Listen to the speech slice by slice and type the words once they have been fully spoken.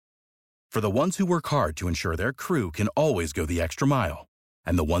For the ones who work hard to ensure their crew can always go the extra mile,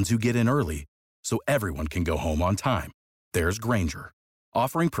 and the ones who get in early so everyone can go home on time, there's Grainger,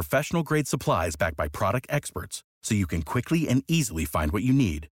 offering professional-grade supplies backed by product experts so you can quickly and easily find what you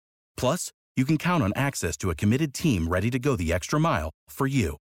need. Plus, you can count on access to a committed team ready to go the extra mile for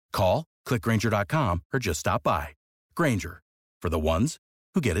you. Call, click Grainger.com, or just stop by. Grainger, for the ones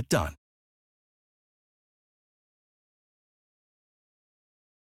who get it done.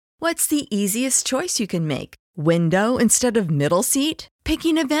 What's the easiest choice you can make? Window instead of middle seat?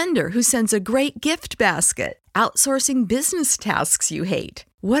 Picking a vendor who sends a great gift basket? Outsourcing business tasks you hate?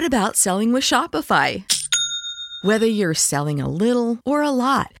 What about selling with Shopify? Whether you're selling a little or a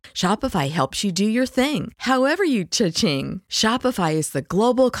lot, Shopify helps you do your thing, however you cha-ching. Shopify is the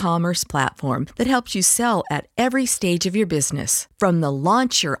global commerce platform that helps you sell at every stage of your business. From the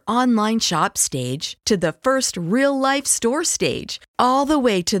launch your online shop stage to the first real-life store stage, all the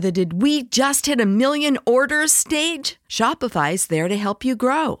way to the did we just hit 1 million orders stage. Shopify's there to help you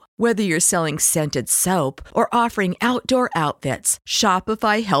grow. Whether you're selling scented soap or offering outdoor outfits,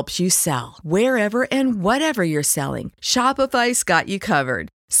 Shopify helps you sell. Wherever and whatever you're selling, Shopify's got you covered.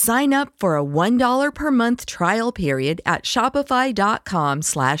 Sign up for a $1 per month trial period at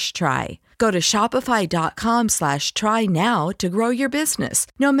shopify.com/try. Go to shopify.com/try now to grow your business,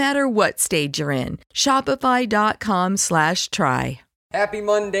 no matter what stage you're in. Shopify.com/try. Happy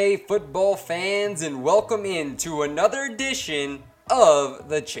Monday, football fans, and welcome into another edition of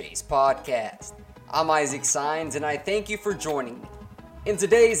the Chase Podcast. I'm Isaac Sines, and I thank you for joining me. In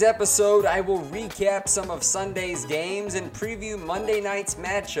today's episode, I will recap some of Sunday's games and preview Monday night's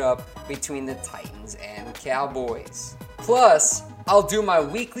matchup between the Titans and Cowboys. Plus, I'll do my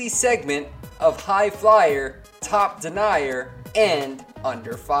weekly segment of High Flyer, Top Denier, and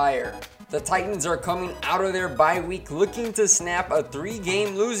Under Fire. The Titans are coming out of their bye week looking to snap a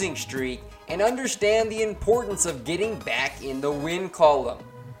 3-game losing streak and understand the importance of getting back in the win column.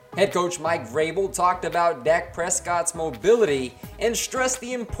 Head coach Mike Vrabel talked about Dak Prescott's mobility and stressed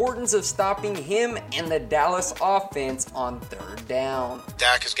the importance of stopping him and the Dallas offense on third down.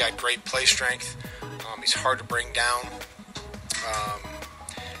 Dak has got great play strength. He's hard to bring down.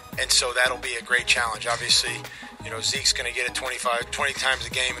 And so that'll be a great challenge. Obviously, Zeke's going to get it 20 times a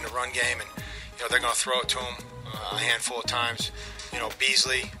game in the run game, and, they're going to throw it to him a handful of times.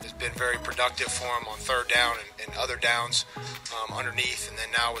 Beasley has been very productive for him on third down and other downs underneath, and then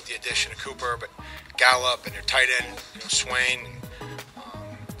now with the addition of Cooper, but Gallup and their tight end, Swain,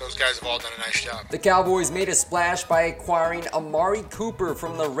 those guys have all done a nice job. The Cowboys made a splash by acquiring Amari Cooper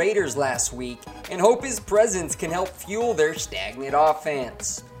from the Raiders last week and hope his presence can help fuel their stagnant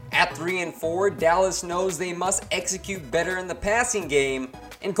offense. At 3-4, Dallas knows they must execute better in the passing game,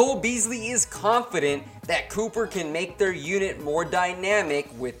 and Cole Beasley is confident that Cooper can make their unit more dynamic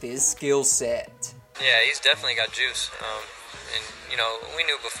with his skill set. Yeah, he's definitely got juice, and we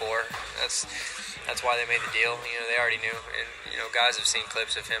knew before. That's why they made the deal. They already knew, and guys have seen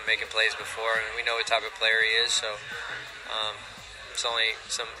clips of him making plays before, and we know what type of player he is. So it's only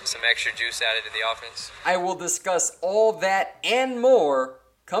some extra juice added to the offense. I will discuss all that and more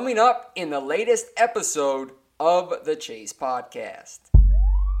coming up in the latest episode of the Chase Podcast.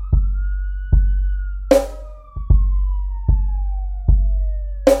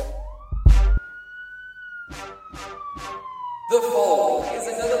 The following is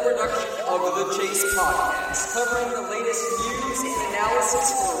another production of the Chase Podcast, covering the latest news and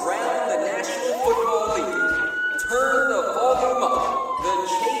analysis from around the National Football League. Turn the volume up. The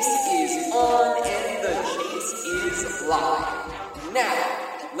chase is on and the chase is live. Now,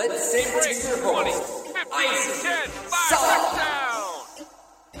 let's send to your host, Isaac Sines.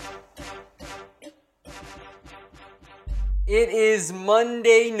 It is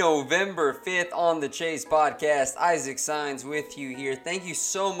Monday, November 5th on the Chase Podcast. Isaac Sines with you here. Thank you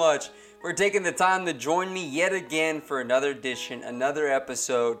so much for taking the time to join me yet again for another edition, another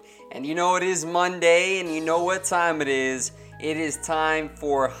episode. And it is Monday, and you know what time it is. It is time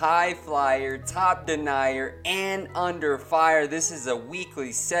for High Flyer, Top Denier, and Under Fire. This is a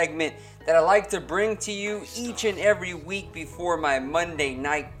weekly segment that I like to bring to you each and every week before my Monday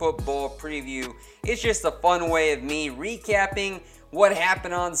Night Football preview. It's just a fun way of me recapping what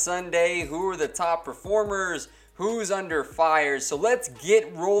happened on Sunday, who are the top performers, who's under fire. So let's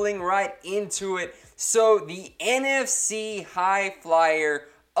get rolling right into it. So the NFC High Flyer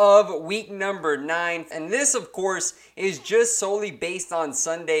of week number 9, and this of course is just solely based on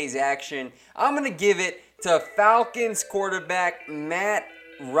Sunday's action. I'm going to give it to Falcons quarterback Matt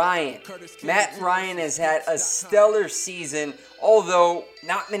Ryan. Matt Ryan has had a stellar season, although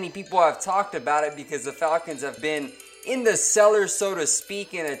not many people have talked about it because the Falcons have been in the cellar, so to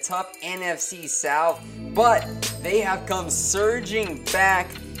speak, in a tough NFC South, but they have come surging back,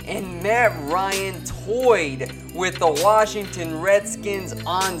 and Matt Ryan toyed with the Washington Redskins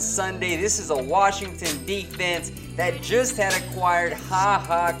on Sunday. This is a Washington defense that just had acquired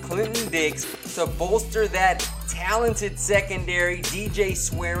Clinton Dix to bolster that talented secondary. DJ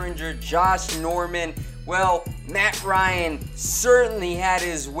Swearinger, Josh Norman. Well, Matt Ryan certainly had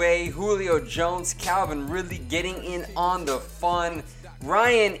his way. Julio Jones, Calvin Ridley getting in on the fun.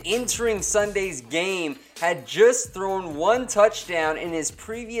 Ryan, entering Sunday's game, had just thrown one touchdown in his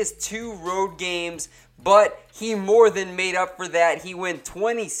previous 2 road games, but he more than made up for that. He went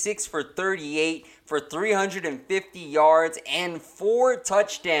 26 for 38 for 350 yards and 4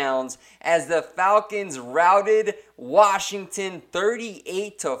 touchdowns as the Falcons routed Washington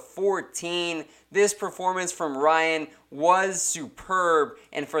 38-14. This performance from Ryan was superb,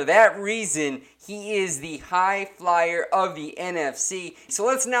 and for that reason, he is the high flyer of the NFC. So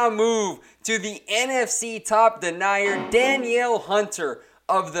let's now move to the NFC top denier, Danielle Hunter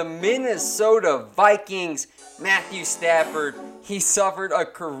of the Minnesota Vikings. Matthew Stafford, he suffered a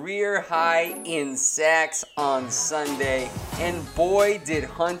career high in sacks on Sunday, and boy did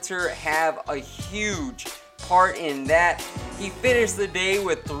Hunter have a huge part in that. He finished the day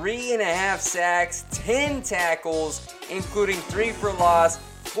with 3.5 sacks, 10 tackles, including 3 for loss,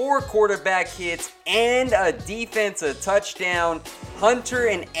 4 quarterback hits, and a defensive touchdown. Hunter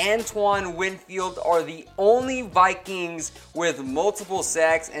and Antoine Winfield are the only Vikings with multiple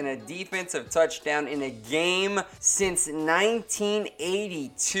sacks and a defensive touchdown in a game since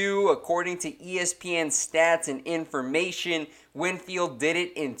 1982, according to ESPN Stats and Information. Winfield did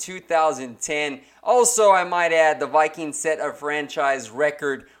it in 2010. Also, I might add, the Vikings set a franchise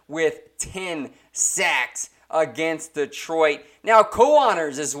record with 10 sacks against Detroit. Now,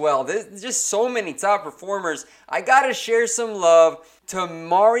 co-honors as well. There's just so many top performers. I gotta share some love to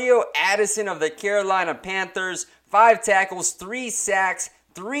Mario Addison of the Carolina Panthers. 5 tackles, 3 sacks,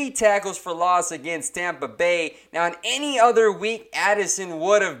 3 tackles for loss against Tampa Bay. Now, in any other week, Addison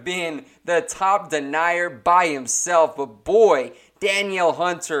would have been the top denier by himself. But boy, Danielle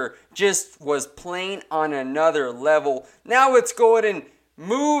Hunter just was playing on another level. Now let's go ahead and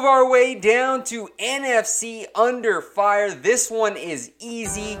move our way down to NFC under fire. This one is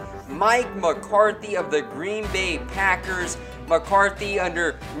easy. Mike McCarthy of the Green Bay Packers. McCarthy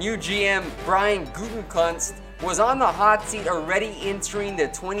under new GM Brian Gutekunst was on the hot seat already entering the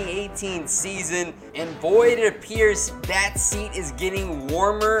 2018 season, and boy, it appears that seat is getting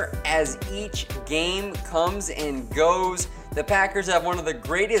warmer as each game comes and goes. The Packers have one of the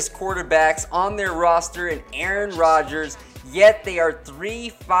greatest quarterbacks on their roster in Aaron Rodgers, yet they are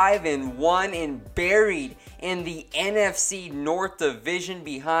 3-5-1 and buried in the NFC North division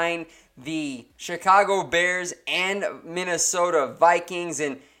behind the Chicago Bears and Minnesota Vikings,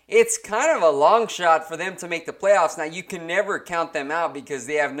 and it's kind of a long shot for them to make the playoffs. Now, you can never count them out because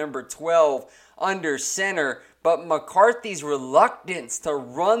they have number 12 under center, but McCarthy's reluctance to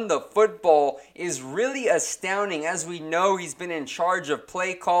run the football is really astounding. As we know, he's been in charge of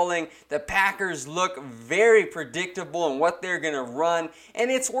play calling. The Packers look very predictable in what they're going to run,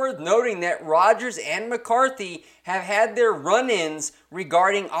 and it's worth noting that Rodgers and McCarthy have had their run-ins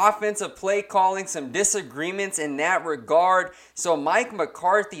regarding offensive play calling, some disagreements in that regard. So Mike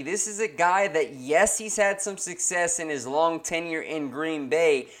McCarthy, this is a guy that, yes, he's had some success in his long tenure in Green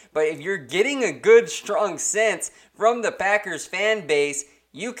Bay, but if you're getting a good, strong sense from the Packers fan base,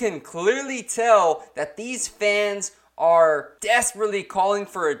 you can clearly tell that these fans are desperately calling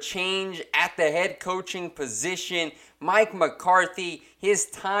for a change at the head coaching position. Mike McCarthy, his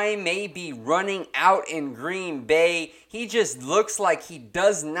time may be running out in Green Bay. He just looks like he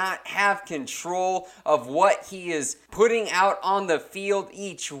does not have control of what he is putting out on the field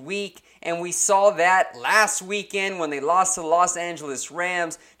each week. And we saw that last weekend when they lost to the Los Angeles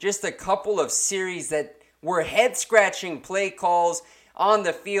Rams. Just a couple of series that were head-scratching play calls on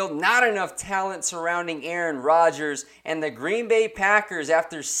the field, not enough talent surrounding Aaron Rodgers, and the Green Bay Packers,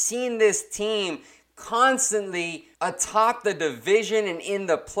 after seeing this team constantly atop the division and in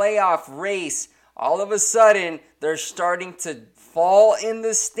the playoff race, all of a sudden they're starting to fall in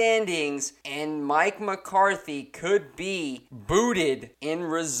the standings, and Mike McCarthy could be booted in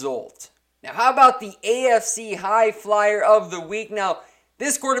result. Now, how about the AFC High Flyer of the Week? Now,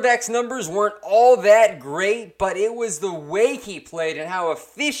 this quarterback's numbers weren't all that great, but it was the way he played and how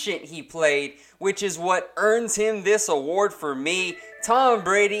efficient he played, which is what earns him this award for me. Tom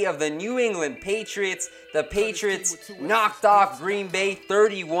Brady of the New England Patriots. The Patriots knocked off Green Bay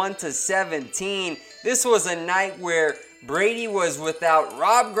 31-17. This was a night where Brady was without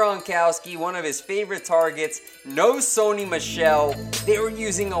Rob Gronkowski, one of his favorite targets, no Sony Michel. They were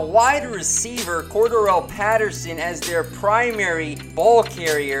using a wide receiver, Cordarrelle Patterson, as their primary ball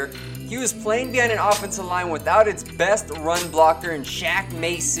carrier. He was playing behind an offensive line without its best run blocker in Shaq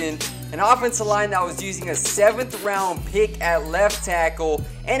Mason, an offensive line that was using a 7th round pick at left tackle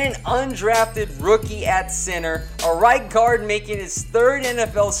and an undrafted rookie at center, a right guard making his 3rd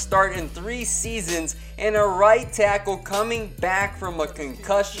NFL start in 3 seasons, and a right tackle coming back from a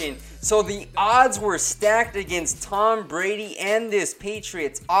concussion. So the odds were stacked against Tom Brady and this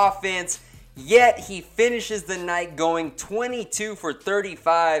Patriots offense, yet he finishes the night going 22 for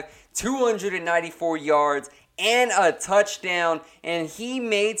 35, 294 yards, and a touchdown, and he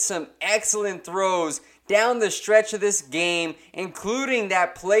made some excellent throws down the stretch of this game, including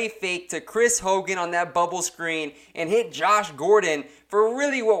that play fake to Chris Hogan on that bubble screen and hit Josh Gordon for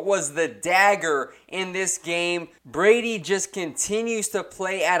really what was the dagger in this game. Brady just continues to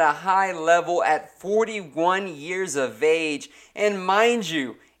play at a high level at 41 years of age, and mind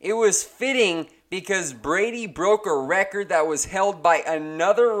you, it was fitting because Brady broke a record that was held by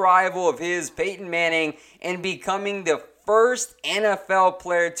another rival of his, Peyton Manning, and becoming the first NFL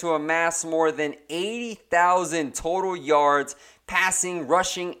player to amass more than 80,000 total yards, passing,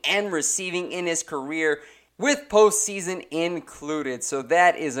 rushing, and receiving in his career, with postseason included. So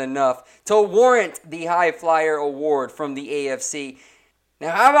that is enough to warrant the High Flyer Award from the AFC.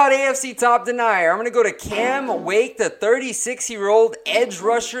 Now, how about AFC Top Denier? I'm going to go to Cam Wake, the 36-year-old edge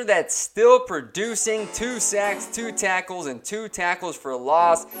rusher that's still producing 2 sacks, 2 tackles, and 2 tackles for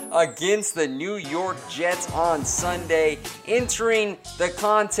loss against the New York Jets on Sunday. Entering the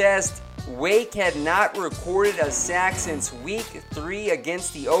contest, Wake had not recorded a sack since Week 3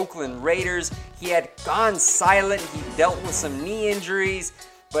 against the Oakland Raiders. He had gone silent. He dealt with some knee injuries,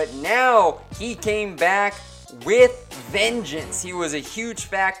 but now he came back with vengeance. He was a huge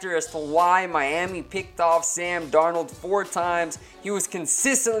factor as to why Miami picked off Sam Darnold 4 times. He was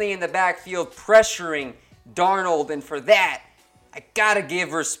consistently in the backfield pressuring Darnold, and for that, I gotta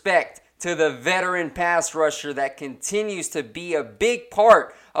give respect to the veteran pass rusher that continues to be a big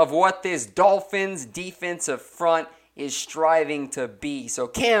part of what this Dolphins defensive front is striving to be. So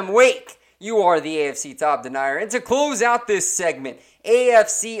Cam Wake, you are the AFC Top Denier. And to close out this segment,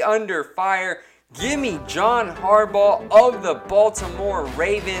 AFC Under Fire, give me John Harbaugh of the Baltimore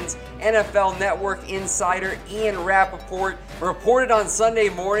Ravens. NFL Network insider Ian Rappaport reported on Sunday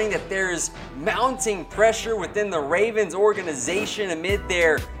morning that there is mounting pressure within the Ravens organization amid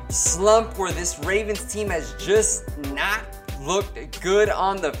their slump, where this Ravens team has just not looked good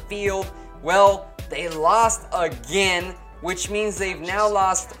on the field. Well, they lost again, which means they've now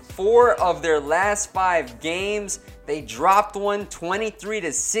lost 4 of their last 5 games. They dropped one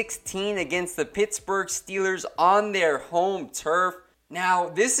 23-16 against the Pittsburgh Steelers on their home turf. Now,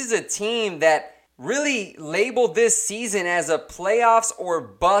 this is a team that really labeled this season as a playoffs or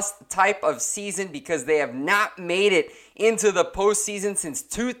bust type of season because they have not made it into the postseason since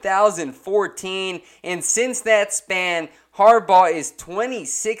 2014. And since that span, Harbaugh is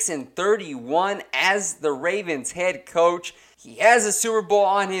 26-31 as the Ravens head coach. He has a Super Bowl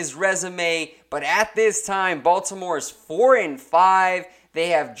on his resume, but at this time, Baltimore is 4-5. They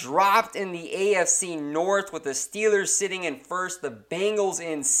have dropped in the AFC North with the Steelers sitting in first, the Bengals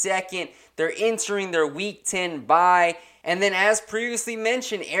in second. They're entering their Week 10 bye. And then as previously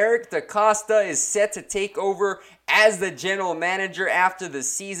mentioned, Eric DeCosta is set to take over as the general manager after the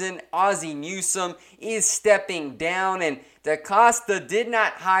season. Ozzie Newsome is stepping down, and DeCosta did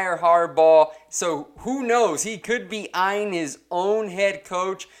not hire Harbaugh, so who knows? He could be eyeing his own head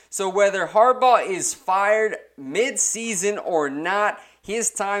coach. So whether Harbaugh is fired mid-season or not,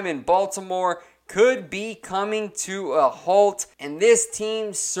 his time in Baltimore could be coming to a halt. And this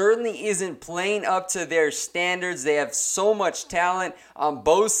team certainly isn't playing up to their standards. They have so much talent on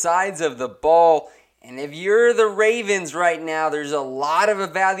both sides of the ball. And if you're the Ravens right now, there's a lot of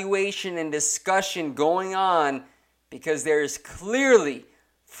evaluation and discussion going on because there is clearly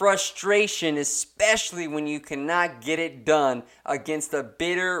frustration, especially when you cannot get it done against a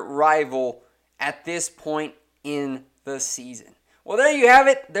bitter rival at this point in the season. Well, there you have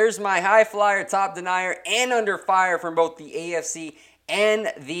it. There's my High Flyer, Top Denier, and Under Fire from both the AFC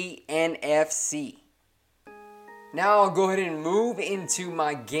and the NFC. Now I'll go ahead and move into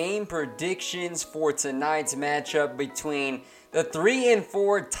my game predictions for tonight's matchup between the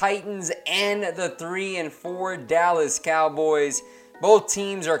 3-4 Titans and the 3-4 Dallas Cowboys. Both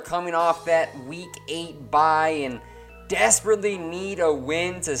teams are coming off that Week 8 bye and desperately need a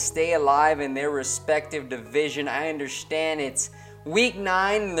win to stay alive in their respective division. I understand it's Week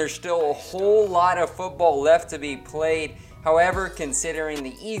 9, and there's still a whole lot of football left to be played. However, considering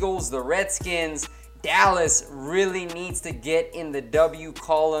the Eagles, the Redskins, Dallas really needs to get in the W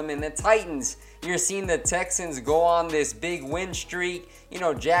column, and the Titans, you're seeing the Texans go on this big win streak.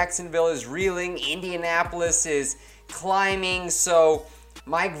 Jacksonville is reeling, Indianapolis is climbing, so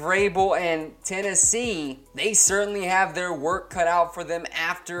Mike Vrabel and Tennessee, they certainly have their work cut out for them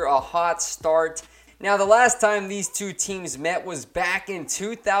after a hot start. Now, the last time these two teams met was back in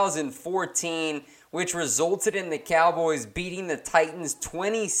 2014, which resulted in the Cowboys beating the Titans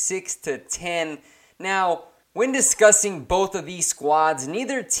 26-10. Now, when discussing both of these squads,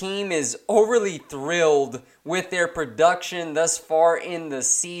 neither team is overly thrilled with their production thus far in the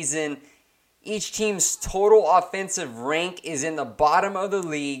season. Each team's total offensive rank is in the bottom of the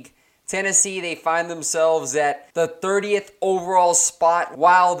league. Tennessee, they find themselves at the 30th overall spot,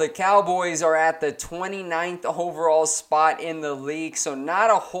 while the Cowboys are at the 29th overall spot in the league. So not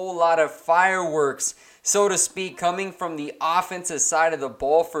a whole lot of fireworks, so to speak, coming from the offensive side of the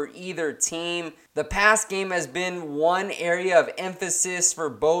ball for either team. The pass game has been one area of emphasis for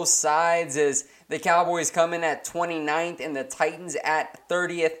both sides, as the Cowboys come in at 29th and the Titans at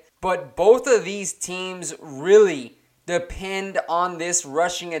 30th. But both of these teams really depend on this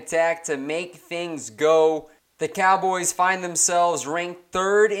rushing attack to make things go. The Cowboys find themselves ranked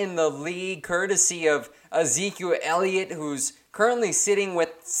 3rd in the league, courtesy of Ezekiel Elliott, who's currently sitting with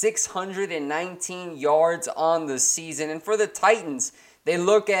 619 yards on the season. And for the Titans, they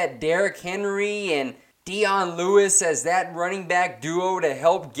look at Derrick Henry and Dion Lewis as that running back duo to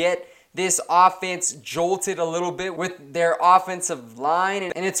help get this offense jolted a little bit with their offensive line.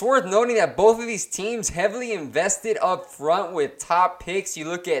 And it's worth noting that both of these teams heavily invested up front with top picks. You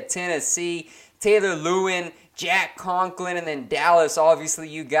look at Tennessee, Taylor Lewin, Jack Conklin, and then Dallas, obviously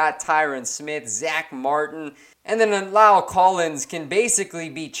you got Tyron Smith, Zach Martin, and then Lyle Collins can basically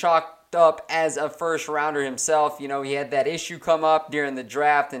be chalked up as a first rounder himself. He had that issue come up during the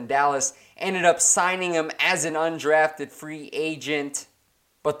draft, and Dallas ended up signing him as an undrafted free agent.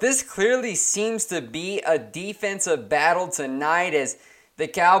 But this clearly seems to be a defensive battle tonight, as the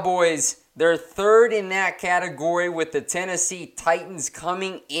Cowboys, they're 3rd in that category, with the Tennessee Titans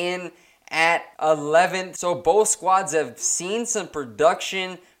coming in at 11th. So both squads have seen some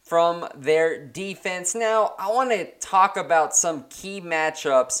production from their defense. Now, I want to talk about some key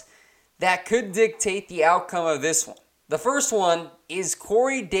matchups that could dictate the outcome of this one. The first one is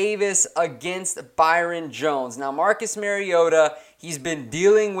Corey Davis against Byron Jones. Now, Marcus Mariota, he's been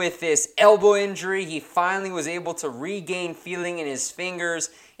dealing with this elbow injury. He finally was able to regain feeling in his fingers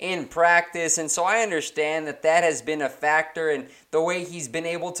in practice, and so I understand that has been a factor in the way he's been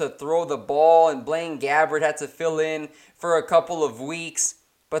able to throw the ball, and Blaine Gabbert had to fill in for a couple of weeks.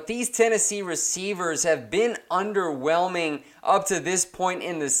 But these Tennessee receivers have been underwhelming up to this point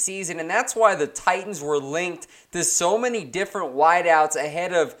in the season, and that's why the Titans were linked to so many different wideouts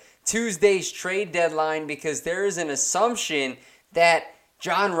ahead of Tuesday's trade deadline, because there is an assumption that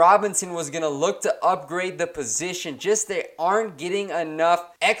John Robinson was going to look to upgrade the position. Just they aren't getting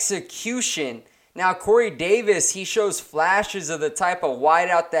enough execution. Now, Corey Davis, he shows flashes of the type of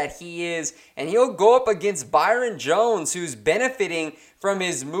wideout that he is, and he'll go up against Byron Jones, who's benefiting from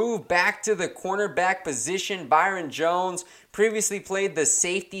his move back to the cornerback position. Byron Jones previously played the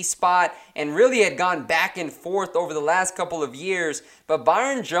safety spot and really had gone back and forth over the last couple of years. But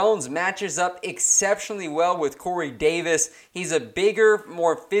Byron Jones matches up exceptionally well with Corey Davis. He's a bigger,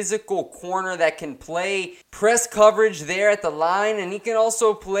 more physical corner that can play press coverage there at the line, and he can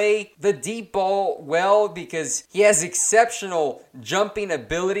also play the deep ball well because he has exceptional jumping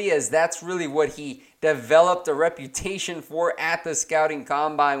ability, as that's really what he developed a reputation for at the scouting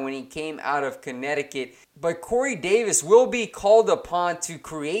combine when he came out of Connecticut. But Corey Davis will be called upon to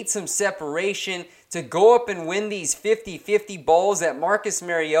create some separation, to go up and win these 50-50 balls that Marcus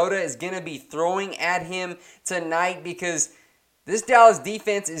Mariota is going to be throwing at him tonight, because this Dallas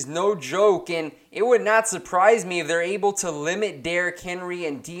defense is no joke, and it would not surprise me if they're able to limit Derrick Henry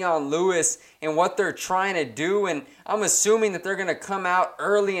and Dion Lewis and what they're trying to do. And I'm assuming that they're going to come out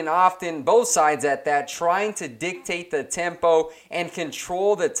early and often, both sides at that, trying to dictate the tempo and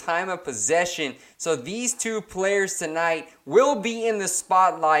control the time of possession. So these two players tonight will be in the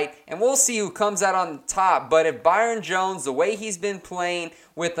spotlight, and we'll see who comes out on top. But if Byron Jones, the way he's been playing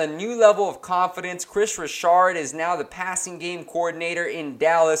with a new level of confidence, Chris Richard is now the passing game coordinator in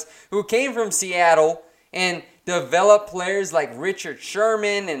Dallas, who came from Seattle and developed players like Richard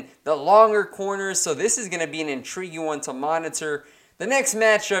Sherman and the longer corners. So this is going to be an intriguing one to monitor. The next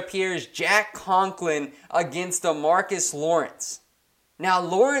matchup here is Jack Conklin against DeMarcus Lawrence. Now,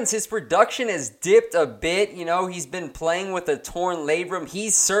 Lawrence, his production has dipped a bit. You know, he's been playing with a torn labrum.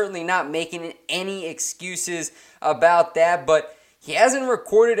 He's certainly not making any excuses about that, but he hasn't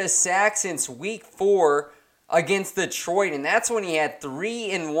recorded a sack since week 4 against Detroit, and that's when he had 3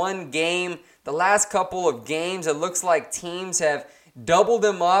 in one game. The last couple of games, it looks like teams have doubled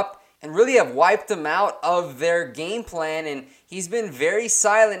him up and really have wiped him out of their game plan, and he's been very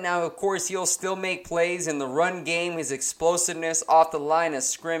silent. Now, of course, he'll still make plays in the run game, his explosiveness off the line of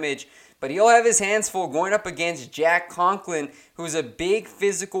scrimmage, but he'll have his hands full going up against Jack Conklin, who's a big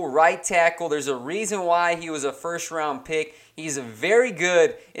physical right tackle. There's a reason why he was a first-round pick. He's very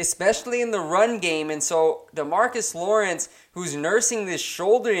good, especially in the run game, and so DeMarcus Lawrence, who's nursing this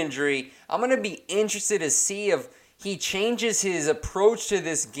shoulder injury, I'm going to be interested to see if he changes his approach to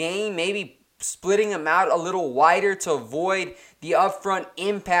this game, maybe splitting him out a little wider to avoid the upfront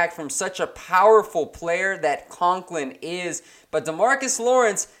impact from such a powerful player that Conklin is. But DeMarcus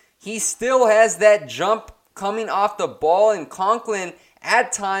Lawrence, he still has that jump coming off the ball, and Conklin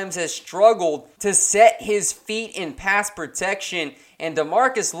at times has struggled to set his feet in pass protection. And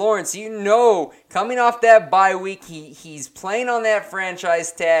DeMarcus Lawrence, you know, coming off that bye week, he's playing on that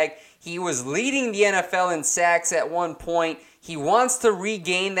franchise tag. He was leading the NFL in sacks at one point. He wants to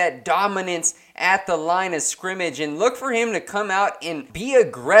regain that dominance at the line of scrimmage, and look for him to come out and be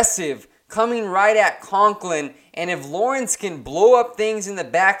aggressive coming right at Conklin. And if Lawrence can blow up things in the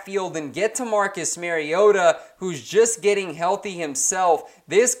backfield and get to Marcus Mariota, who's just getting healthy himself,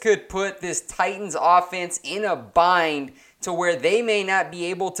 this could put this Titans offense in a bind to where they may not be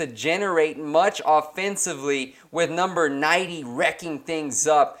able to generate much offensively with number 90 wrecking things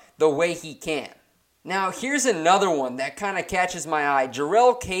up the way he can. Now, here's another one that kind of catches my eye.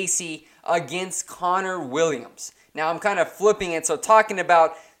 Jurrell Casey against Connor Williams. Now, I'm kind of flipping it, so talking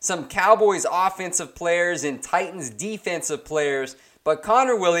about some Cowboys offensive players and Titans defensive players, but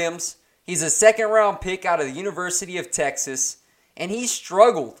Connor Williams, he's a second-round pick out of the University of Texas, and he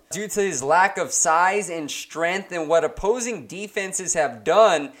struggled due to his lack of size and strength. And what opposing defenses have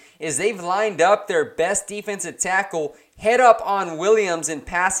done is they've lined up their best defensive tackle head up on Williams in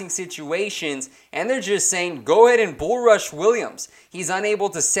passing situations, and they're just saying, go ahead and bull rush Williams. He's unable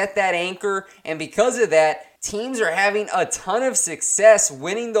to set that anchor, and because of that, teams are having a ton of success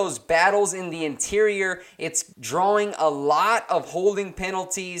winning those battles in the interior. It's drawing a lot of holding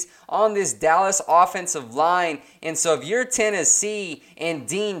penalties on this Dallas offensive line. And so if you're Tennessee and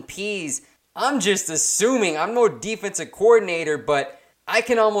Dean Pease, I'm just assuming, I'm no defensive coordinator, but I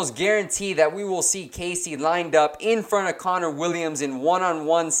can almost guarantee that we will see Casey lined up in front of Connor Williams in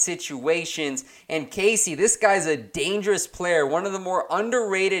one-on-one situations. And Casey, this guy's a dangerous player, one of the more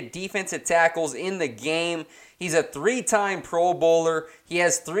underrated defensive tackles in the game. He's a 3-time Pro Bowler. He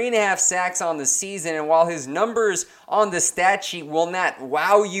has 3.5 sacks on the season. And while his numbers on the stat sheet will not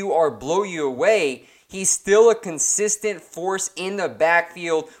wow you or blow you away, he's still a consistent force in the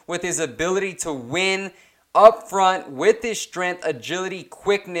backfield with his ability to win up front with his strength, agility,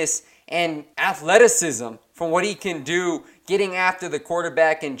 quickness, and athleticism from what he can do getting after the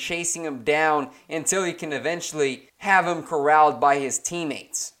quarterback and chasing him down until he can eventually have him corralled by his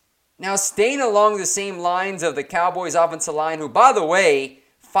teammates. Now, staying along the same lines of the Cowboys offensive line, who, by the way,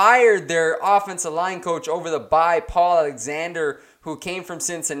 fired their offensive line coach over the bye, Paul Alexander, who came from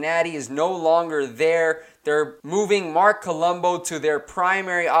Cincinnati, is no longer there. They're moving Mark Colombo to their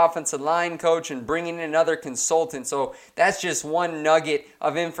primary offensive line coach and bringing in another consultant. So that's just one nugget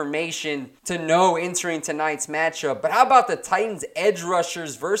of information to know entering tonight's matchup. But how about the Titans edge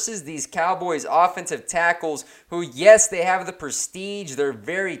rushers versus these Cowboys offensive tackles who, yes, they have the prestige. They're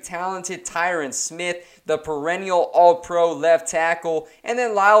very talented. Tyron Smith, the perennial all-pro left tackle, and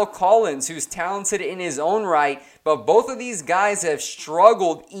then Lyle Collins, who's talented in his own right. But both of these guys have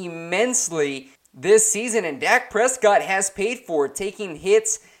struggled immensely this season, and Dak Prescott has paid for it, taking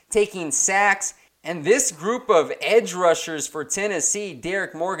hits, taking sacks. And this group of edge rushers for Tennessee,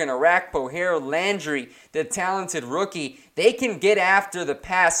 Derek Morgan, Arakpo, Harold Landry, the talented rookie, they can get after the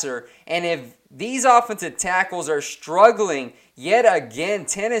passer. And if these offensive tackles are struggling yet again,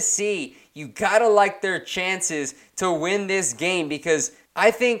 Tennessee, you gotta like their chances to win this game, because I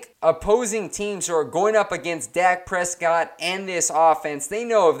think opposing teams who are going up against Dak Prescott and this offense, they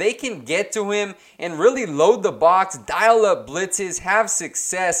know if they can get to him and really load the box, dial up blitzes, have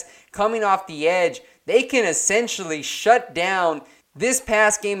success coming off the edge, they can essentially shut down this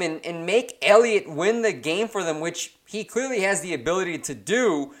pass game and make Elliott win the game for them, which he clearly has the ability to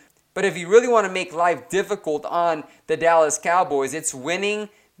do. But if you really want to make life difficult on the Dallas Cowboys, it's winning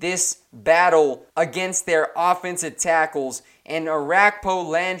this battle against their offensive tackles. And Orakpo,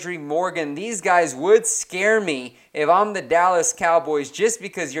 Landry, Morgan, these guys would scare me if I'm the Dallas Cowboys, just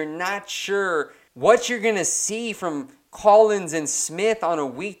because you're not sure what you're going to see from Collins and Smith on a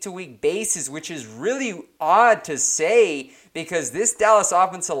week-to-week basis, which is really odd to say because this Dallas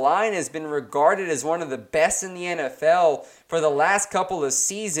offensive line has been regarded as one of the best in the NFL for the last couple of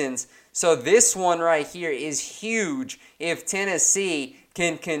seasons. So this one right here is huge if Tennessee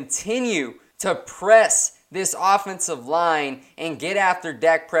can continue to press this offensive line and get after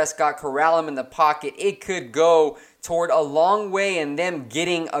Dak Prescott, corral him in the pocket. It could go toward a long way in them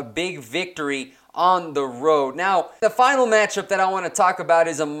getting a big victory on the road. Now, the final matchup that I want to talk about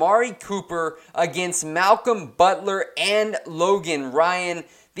is Amari Cooper against Malcolm Butler and Logan Ryan.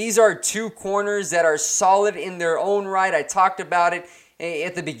 These are two corners that are solid in their own right. I talked about it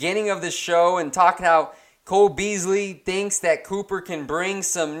at the beginning of the show and talked how Cole Beasley thinks that Cooper can bring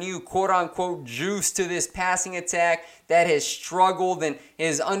some new quote-unquote juice to this passing attack that has struggled and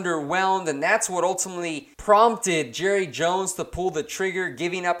is underwhelmed, and that's what ultimately prompted Jerry Jones to pull the trigger,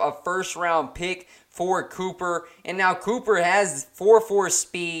 giving up a first-round pick for Cooper. And now Cooper has 4.4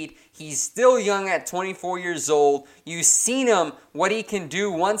 speed. He's still young at 24 years old. You've seen him, what he can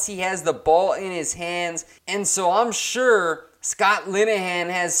do once he has the ball in his hands. And so I'm sure Scott Linehan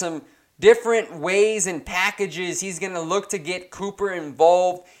has some different ways and packages he's going to look to get Cooper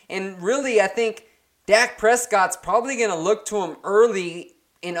involved. And really, I think Dak Prescott's probably going to look to him early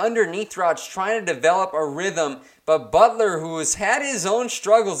in underneath routes, trying to develop a rhythm. But Butler, who has had his own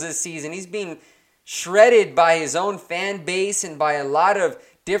struggles this season, he's being shredded by his own fan base and by a lot of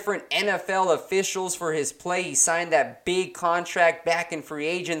different NFL officials for his play. He signed that big contract back in free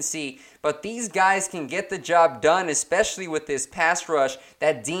agency. But these guys can get the job done, especially with this pass rush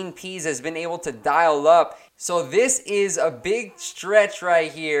that Dean Pease has been able to dial up. So this is a big stretch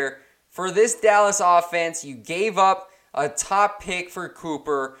right here for this Dallas offense. You gave up a top pick for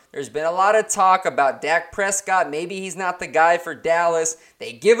Cooper. There's been a lot of talk about Dak Prescott. Maybe he's not the guy for Dallas.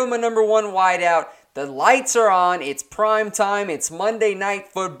 They give him a number one wideout. The lights are on. It's prime time. It's Monday Night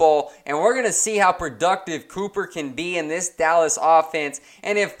Football. And we're going to see how productive Cooper can be in this Dallas offense.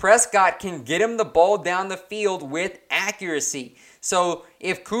 And if Prescott can get him the ball down the field with accuracy. So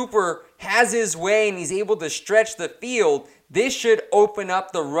if Cooper has his way and he's able to stretch the field, this should open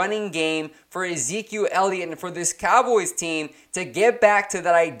up the running game for Ezekiel Elliott and for this Cowboys team to get back to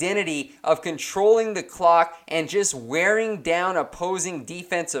that identity of controlling the clock and just wearing down opposing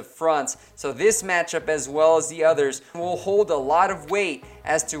defensive fronts. So this matchup, as well as the others, will hold a lot of weight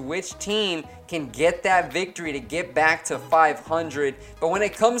as to which team can get that victory to get back to 500. But when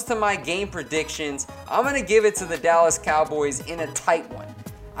it comes to my game predictions, I'm going to give it to the Dallas Cowboys in a tight one.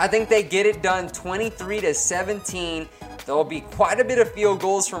 I think they get it done 23-17. There will be quite a bit of field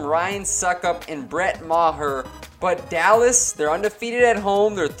goals from Ryan Suckup and Brett Maher. But Dallas, they're undefeated at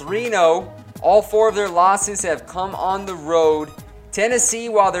home. They're 3-0. All four of their losses have come on the road. Tennessee,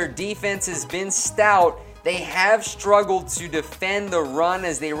 while their defense has been stout, they have struggled to defend the run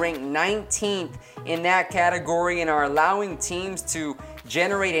as they rank 19th in that category and are allowing teams to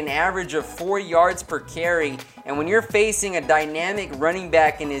generate an average of 4 yards per carry. And when you're facing a dynamic running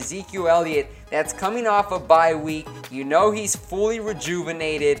back in Ezekiel Elliott that's coming off a bye week, you know he's fully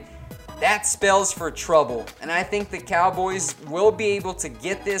rejuvenated, that spells for trouble. And I think the Cowboys will be able to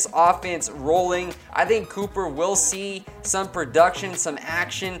get this offense rolling. I think Cooper will see some production, some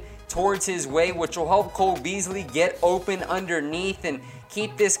action towards his way, which will help Cole Beasley get open underneath and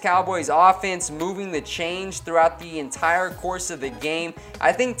keep this Cowboys offense moving the chains throughout the entire course of the game.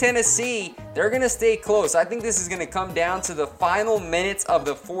 I think Tennessee, they're going to stay close. I think this is going to come down to the final minutes of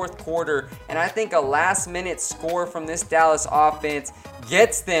the fourth quarter, and I think a last-minute score from this Dallas offense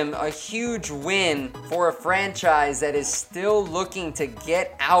gets them a huge win for a franchise that is still looking to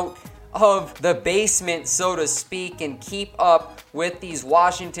get out of the basement, so to speak, and keep up with these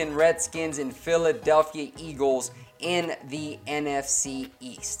Washington Redskins and Philadelphia Eagles in the NFC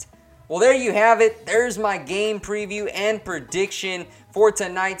East. Well, there you have it. There's my game preview and prediction for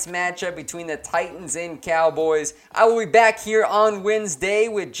tonight's matchup between the Titans and Cowboys. I will be back here on Wednesday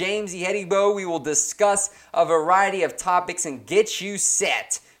with James Ihedibo. We will discuss a variety of topics and get you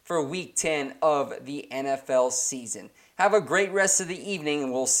set for Week 10 of the NFL season. Have a great rest of the evening,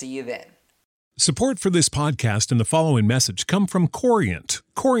 and we'll see you then. Support for this podcast and the following message come from Corient.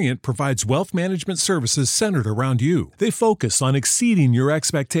 Corient provides wealth management services centered around you. They focus on exceeding your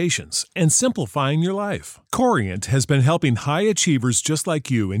expectations and simplifying your life. Corient has been helping high achievers just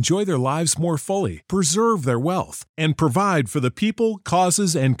like you enjoy their lives more fully, preserve their wealth, and provide for the people,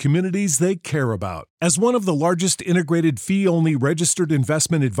 causes, and communities they care about. As one of the largest integrated fee-only registered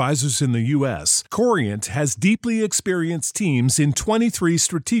investment advisors in the U.S., Corient has deeply experienced teams in 23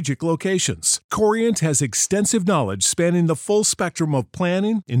 strategic locations. Corient has extensive knowledge spanning the full spectrum of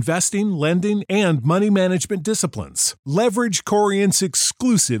planning, investing, lending, and money management disciplines. Leverage Corient's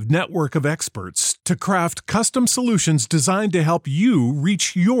exclusive network of experts to craft custom solutions designed to help you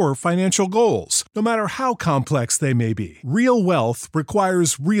reach your financial goals, no matter how complex they may be. Real wealth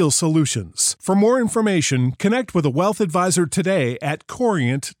requires real solutions. For more information, connect with a wealth advisor today at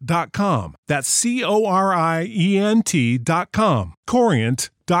Corient.com. That's Corient.com.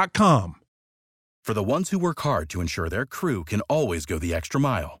 Corient.com. For the ones who work hard to ensure their crew can always go the extra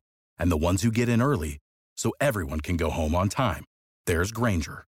mile, and the ones who get in early so everyone can go home on time, there's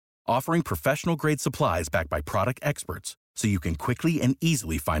Grainger, offering professional-grade supplies backed by product experts so you can quickly and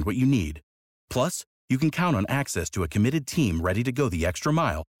easily find what you need. Plus, you can count on access to a committed team ready to go the extra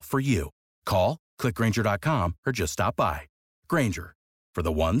mile for you. Call, click Grainger.com, or just stop by. Grainger, for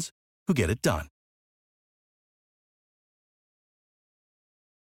the ones who get it done.